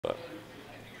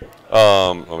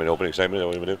I mean, opening segment, is that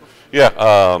what we do?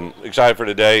 Yeah, excited for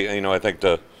today. You know, I think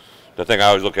the thing I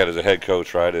always look at as a head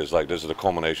coach, right, is like this is the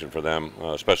culmination for them,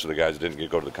 especially the guys that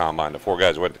didn't go to the combine. The four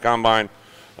guys that went to the combine,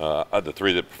 the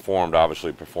three that performed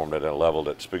obviously performed at a level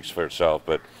that speaks for itself.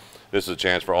 But this is a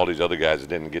chance for all these other guys that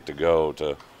didn't get to go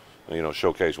to, you know,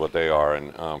 showcase what they are.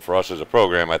 And for us as a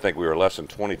program, I think we were less than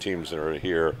 20 teams that are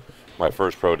here. My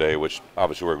first pro day, which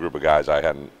obviously we're a group of guys I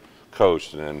hadn't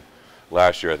coached, and then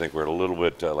last year I think we were a little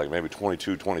bit like maybe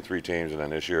 22, 23 teams, and then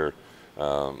this year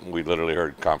we literally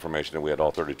heard confirmation that we had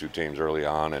all 32 teams early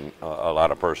on and a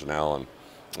lot of personnel, and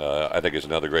I think it's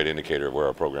another great indicator of where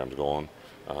our program's going,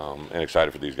 and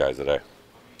excited for these guys today.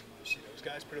 See those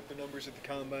guys put up the numbers at the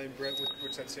combine, Brett.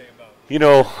 What's that say about? You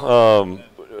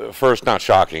know, first, not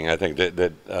shocking. I think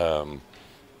that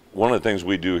one of the things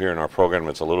we do here in our program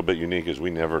that's a little bit unique is we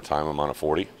never time them on a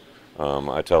 40.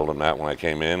 I told them that when I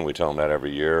came in. We tell them that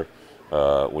every year.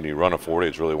 When you run a 40,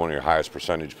 it's really one of your highest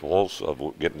percentage pulls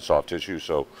of getting soft tissue.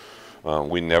 So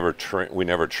we never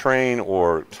train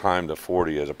or time the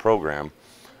 40 as a program,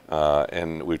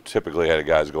 and we've typically had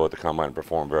guys go at the combine and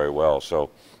perform very well.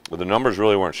 So the numbers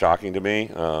really weren't shocking to me.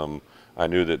 I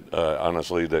knew that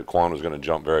honestly that Quan was going to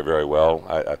jump very, very well.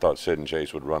 I thought Sid and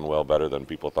Chase would run well better than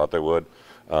people thought they would.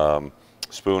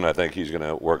 Spoon, I think he's going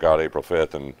to work out April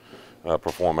 5th and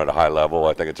perform at a high level.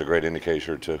 I think it's a great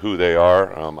indicator to who they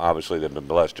are. Obviously, they've been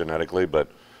blessed genetically,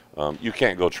 but you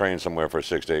can't go train somewhere for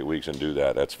 6 to 8 weeks and do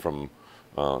that. That's from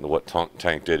what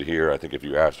Tank did here. I think if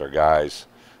you asked our guys,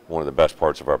 one of the best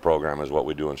parts of our program is what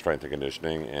we do in strength and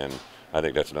conditioning, and I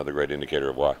think that's another great indicator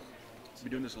of why. You've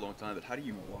been doing this a long time, but how do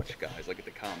you watch guys like at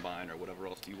the combine or whatever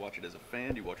else? Do you watch it as a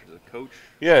fan? Do you watch it as a coach?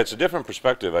 Yeah, it's a different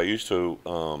perspective. I used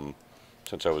to,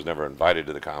 since I was never invited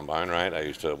to the combine, right, I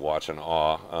used to watch in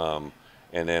awe.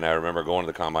 And then I remember going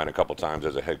to the combine a couple times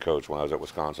as a head coach when I was at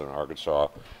Wisconsin and Arkansas.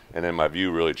 And then my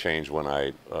view really changed when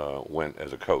I went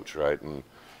as a coach, right? And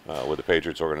with the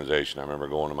Patriots organization, I remember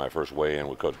going to my first weigh-in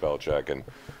with Coach Belichick. And,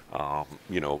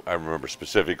 you know, I remember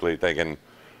specifically thinking,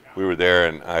 we were there,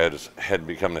 and I had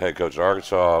become the head coach at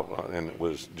Arkansas and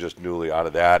was just newly out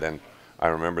of that. And I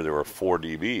remember there were 4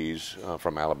 DBs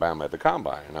from Alabama at the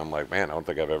combine. And I'm like, man, I don't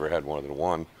think I've ever had more than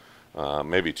one,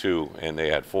 maybe 2, and they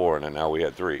had 4, and then now we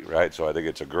had 3, right? So I think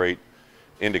it's a great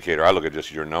indicator. I look at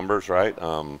just your numbers, right?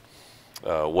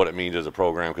 What it means as a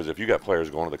program, because if you got players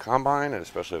going to the combine, and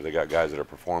especially if they got guys that are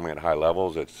performing at high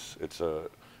levels,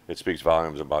 it speaks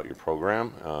volumes about your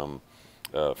program.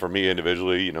 For me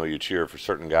individually, you know, you cheer for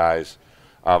certain guys,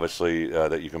 obviously,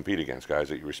 that you compete against, guys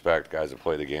that you respect, guys that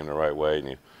play the game the right way, and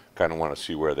you kind of want to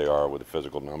see where they are with the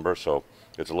physical number. So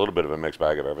it's a little bit of a mixed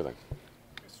bag of everything.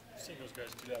 Seeing those guys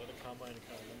do that with the combine and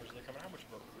kind of numbers they come in, how much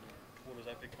of a tool does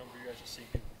that become for you guys to see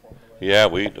people perform the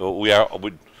way?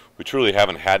 Yeah, we truly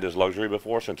haven't had this luxury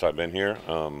before since I've been here.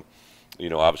 You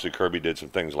know, obviously Kirby did some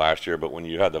things last year, but when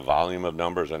you had the volume of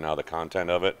numbers and now the content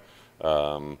of it,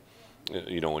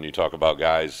 you know, when you talk about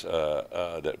guys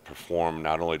that perform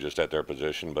not only just at their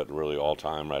position but really all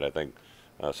time, right? I think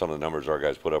some of the numbers our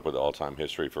guys put up with the all-time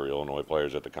history for Illinois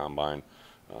players at the combine.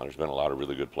 There's been a lot of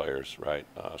really good players, right?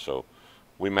 So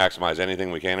we maximize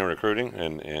anything we can in recruiting,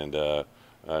 and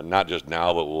not just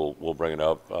now, but we'll bring it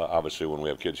up. Obviously, when we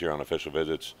have kids here on official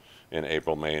visits in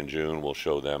April, May, and June, we'll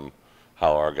show them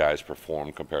how our guys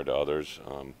perform compared to others,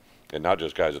 and not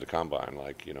just guys at the combine.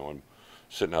 Like, you know, I'm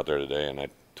sitting out there today, and I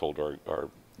told our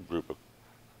group of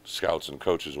scouts and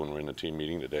coaches when we were in the team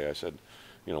meeting today, I said,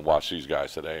 you know, watch these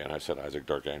guys today. And I said, Isaac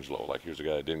Darkangelo, like, here's a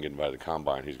guy that didn't get invited to the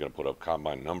combine. He's going to put up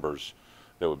combine numbers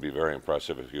that would be very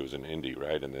impressive if he was in Indy,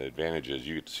 right? And the advantage is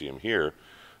you get to see him here.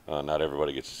 Not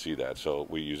everybody gets to see that. So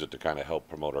we use it to kind of help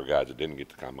promote our guys that didn't get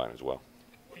to the combine as well.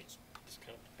 What's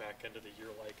kind of the back end of the year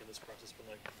like in this process been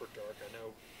like for Dark? I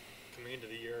know coming into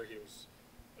the year, he was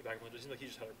back when it seemed like he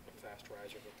just had a fast rise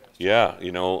over the past. Yeah,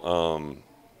 you know,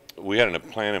 we had a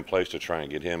plan in place to try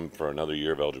and get him for another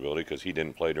year of eligibility because he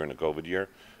didn't play during the COVID year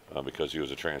because he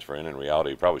was a transfer in. In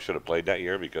reality, he probably should have played that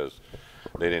year because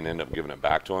they didn't end up giving it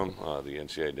back to him. The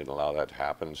NCAA didn't allow that to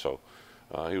happen. So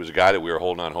he was a guy that we were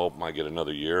holding on hope might get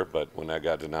another year. But when that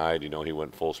got denied, you know, he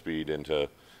went full speed into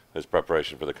his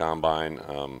preparation for the combine.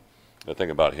 The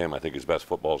thing about him, I think his best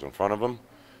football is in front of him.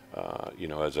 You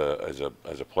know, as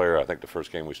a player, I think the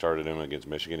first game we started him against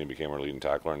Michigan, he became our leading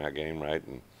tackler in that game, right?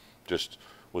 And just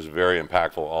was very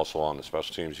impactful also on the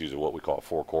special teams. He's what we call a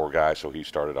 4-core guy, so he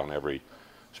started on every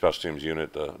special teams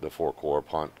unit, the 4-core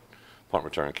punt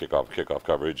return, kickoff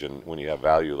coverage. And when you have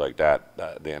value like that,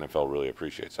 the NFL really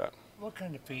appreciates that. What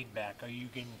kind of feedback are you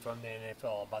getting from the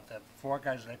NFL about the 4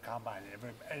 guys that combine?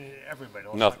 Everybody.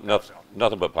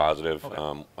 Nothing but positive.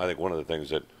 Okay. I think one of the things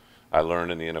that I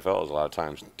learned in the NFL is a lot of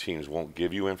times teams won't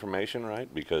give you information,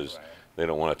 right? Because Right. they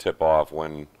don't want to tip off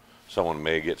when someone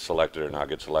may get selected or not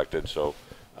get selected. So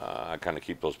I kind of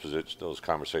keep those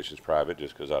conversations private,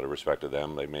 just because out of respect to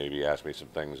them, they maybe ask me some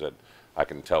things that I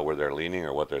can tell where they're leaning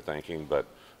or what they're thinking, but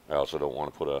I also don't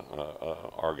want to put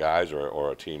our guys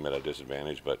or a team at a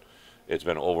disadvantage. But it's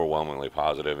been overwhelmingly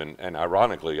positive, and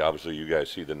ironically, obviously, you guys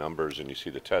see the numbers and you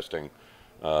see the testing.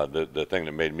 The thing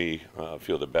that made me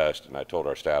feel the best, and I told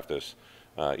our staff this,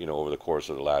 over the course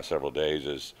of the last several days,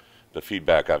 is the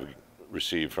feedback I've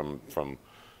received from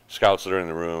scouts that are in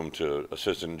the room to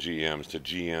assistant GMs to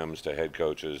GMs to head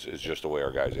coaches is just the way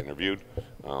our guys interviewed.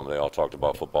 They all talked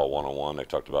about football 101. They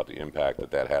talked about the impact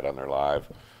that had on their life,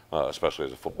 especially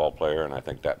as a football player, and I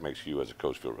think that makes you as a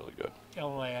coach feel really good.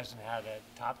 Illinois hasn't had a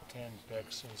top 10 pick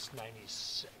since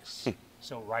 '96.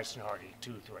 So Rice and Hardy,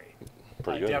 2-3.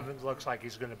 Pretty good. Devin looks like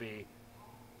he's going to be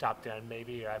top 10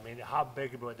 maybe. I mean, how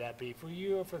big would that be for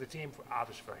you or for the team?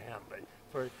 Obviously for him, but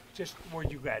for just where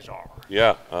you guys are.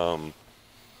 Yeah.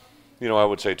 I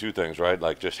would say two things, right?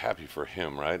 Like, just happy for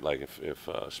him, right? Like, if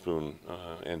Spoon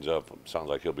ends up, sounds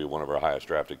like he'll be one of our highest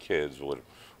drafted kids,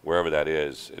 wherever that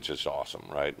is, it's just awesome,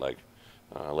 right? Like,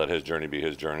 let his journey be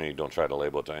his journey. Don't try to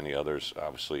label it to any others.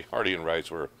 Obviously, Hardy and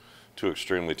Rice were two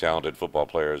extremely talented football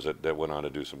players that went on to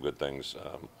do some good things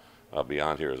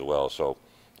beyond here as well. So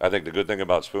I think the good thing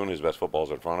about Spoon, his best football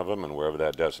is in front of him, and wherever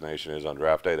that destination is on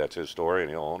draft day, that's his story, and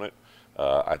he'll own it.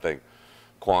 I think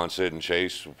Quan, Sid, and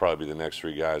Chase will probably be the next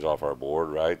three guys off our board,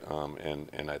 right?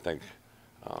 And I think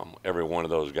every one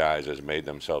of those guys has made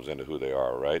themselves into who they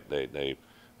are, right? They've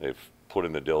put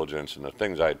in the diligence, and the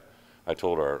things I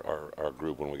told our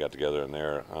group when we got together in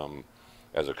there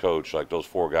as a coach, like those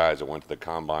four guys that went to the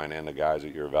combine and the guys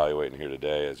that you're evaluating here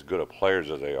today, as good of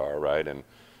players as they are, right?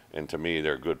 And to me,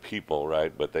 they're good people,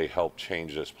 right? But they helped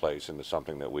change this place into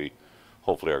something that we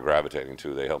hopefully are gravitating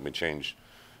to. They helped me change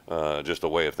just a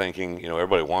way of thinking.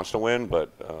 Everybody wants to win,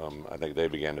 but I think they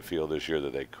began to feel this year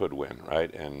that they could win,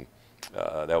 right? And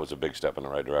that was a big step in the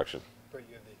right direction. Bret,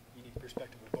 you have the unique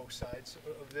perspective of both sides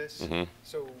of this. Mhm.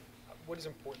 So what is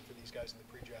important for these guys in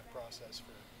the pre-draft process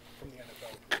from the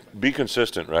NFL perspective? Be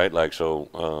consistent, right? Like, so,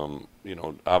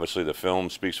 obviously the film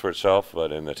speaks for itself,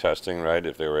 but in the testing, right,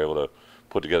 if they were able to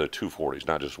put together 240s,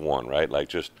 not just one, right? Like,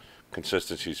 just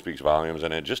consistency speaks volumes,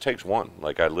 and it just takes one.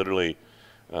 Like, I literally,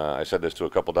 I said this to a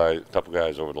couple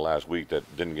guys over the last week that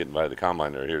didn't get invited to the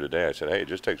combine. They're here today. I said, hey, it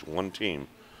just takes one team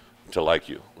to like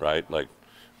you, right? Like,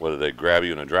 whether they grab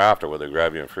you in a draft or whether they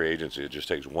grab you in free agency, it just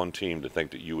takes one team to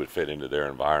think that you would fit into their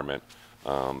environment.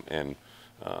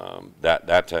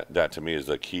 That to me is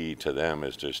the key to them,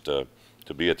 is just to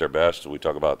be at their best. We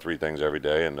talk about three things every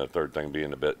day, and the third thing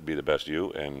being be the best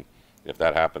you. And if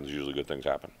that happens, usually good things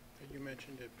happen. You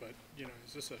mentioned it, but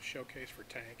is this a showcase for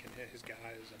Tank and his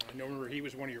guys? And I know, remember, he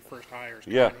was one of your first hires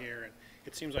coming here, and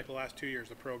it seems like the last 2 years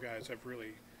the pro guys have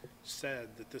really said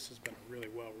that this has been a really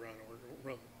well-run or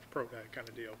real pro guy kind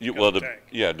of deal.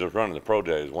 Just running the pro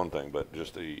day is one thing, but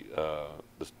just the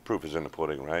proof is in the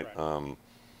pudding, right?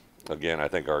 Again, I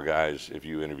think our guys, if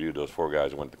you interviewed those four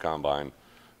guys that went to the combine,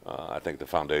 I think the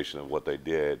foundation of what they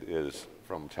did is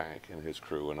from Tank and his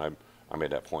crew. And I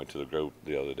made that point to the group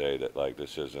the other day that, like,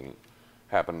 this isn't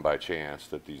happened by chance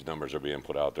that these numbers are being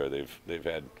put out there. They've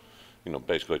had,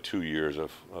 basically 2 years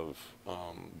of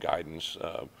guidance.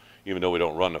 Even though we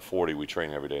don't run the 40, we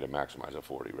train every day to maximize a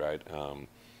 40, right?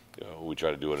 We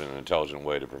try to do it in an intelligent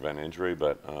way to prevent injury,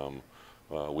 but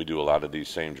we do a lot of these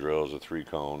same drills, the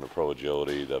 3-cone, the pro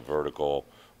agility, the vertical.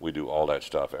 We do all that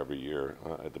stuff every year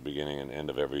at the beginning and end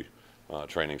of every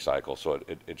training cycle. So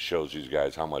it shows these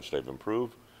guys how much they've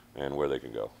improved and where they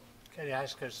can go. Can I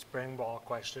ask a spring ball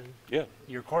question? Yeah.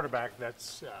 Your quarterback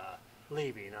that's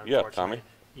leaving, unfortunately. Yeah, Tommy.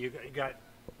 You got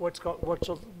what's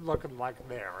it looking like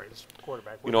there? His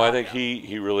quarterback. I think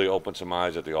he really opened some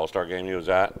eyes at the All-Star game he was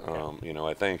at.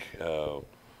 I think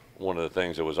one of the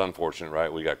things that was unfortunate,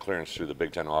 right? We got clearance through the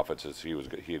Big Ten offices.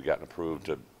 He had gotten approved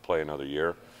to play another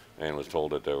year, and was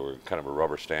told that they were kind of a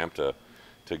rubber stamp to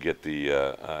get the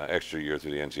extra year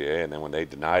through the NCAA. And then when they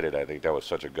denied it, I think that was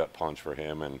such a gut punch for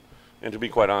him. And to be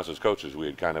quite honest, as coaches, we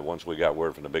had kind of, once we got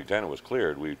word from the Big Ten it was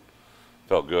cleared, we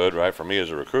felt good, right? For me as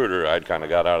a recruiter, I'd kind of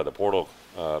got out of the portal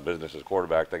business as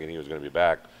quarterback thinking he was going to be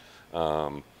back.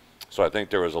 So I think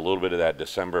there was a little bit of that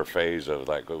December phase of,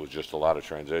 like, it was just a lot of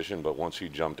transition. But once he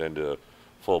jumped into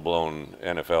full-blown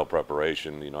NFL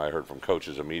preparation, I heard from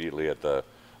coaches immediately at the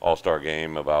All-Star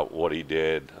game about what he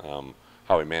did,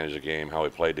 how he managed the game, how he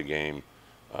played the game.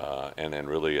 And then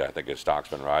really, I think his stock's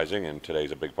been rising, and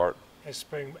today's a big part. As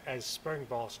spring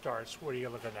ball starts, what are you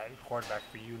looking at quarterback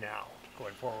for you now?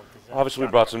 going forward? 'Cause Obviously,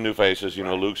 we brought some new faces. You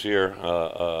know, Luke's here,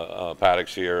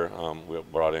 Paddock's here. We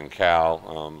brought in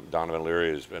Cal. Donovan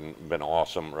Leary has been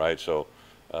awesome, right? So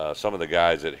some of the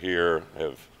guys that here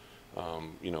have,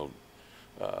 you know,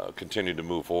 continued to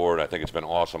move forward. I think it's been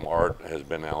awesome. Art has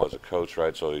been now as a coach,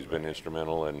 right? So he's been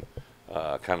instrumental in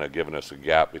kind of giving us a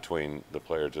gap between the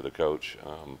player to the coach.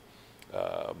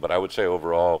 But I would say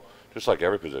overall, just like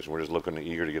every position, we're just looking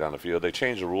eager to get on the field. They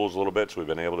changed the rules a little bit, so we've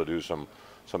been able to do some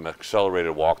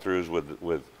accelerated walkthroughs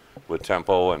with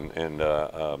tempo and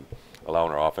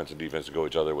allowing our offense and defense to go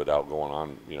each other without going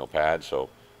on, you know, pads. So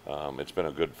it's been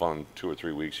a good, fun 2 or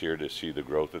 3 weeks here to see the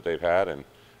growth that they've had, and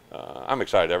I'm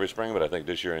excited every spring. But I think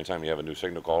this year, anytime you have a new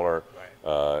signal caller,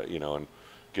 you know, and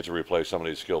get to replace some of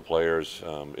these skilled players,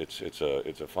 it's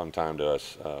a fun time to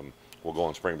us. We'll go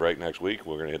on spring break next week.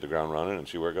 We're going to hit the ground running and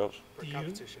see where it goes. For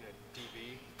competition at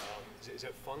DB, is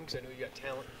that fun? Because I know you got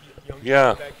talent, young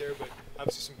Yeah. back there, but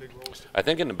obviously some big roles. I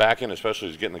think in the back end, especially,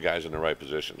 is getting the guys in the right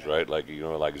positions, right? Like, you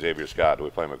know, like Xavier Scott. Do we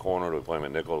play him at corner? Do we play him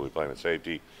at nickel? Do we play him at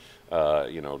safety?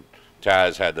 You know,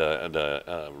 Taz had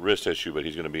the wrist issue, but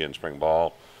he's going to be in spring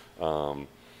ball.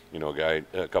 You know,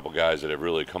 a couple guys that have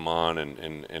really come on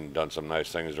and done some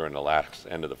nice things during the last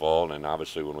end of the fall. And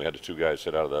obviously, when we had the 2 guys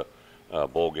sit out of the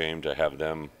bowl game, to have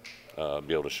them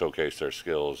be able to showcase their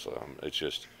skills,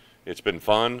 it's been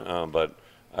fun. But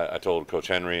I told Coach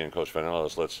Henry and Coach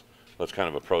Vanellis, let's kind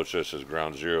of approach this as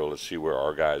ground zero. Let's see where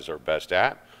our guys are best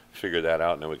at, figure that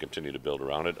out, and then we continue to build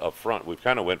around it. Up front, we've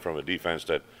kind of went from a defense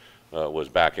that was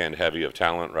back end heavy of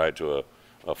talent, right, to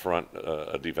a front,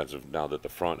 a defensive, now that the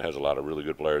front has a lot of really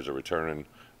good players that are returning,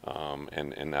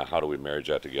 and now how do we marry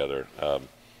that together? And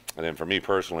then for me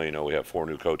personally, you know, we have 4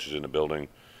 new coaches in the building.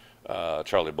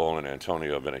 Charlie Bolin and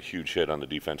Antonio have been a huge hit on the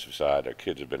defensive side. Our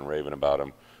kids have been raving about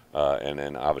them. And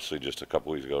then obviously just a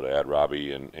couple weeks ago to add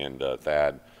Robbie and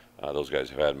Thad, those guys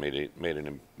have had made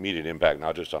an immediate impact,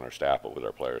 not just on our staff, but with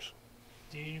our players.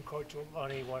 Do you, Coach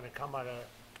Lonnie, want to come out of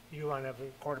you want to have a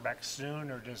quarterback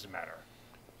soon, or does it matter?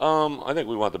 I think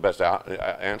we want the best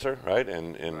answer, right?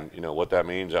 And you know what that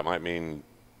means. That might mean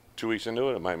 2 weeks into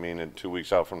it. It might mean in 2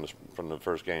 weeks out from the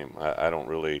first game. I don't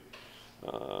really,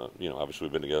 you know, obviously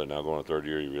we've been together now going on 3rd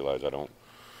year. You realize I don't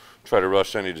try to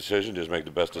rush any decision. Just make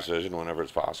the best decision whenever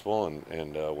it's possible.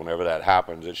 And whenever that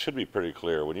happens, it should be pretty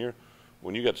clear.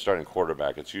 When you get starting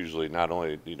quarterback, it's usually not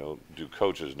only, you know, do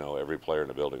coaches know, every player in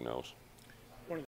the building knows.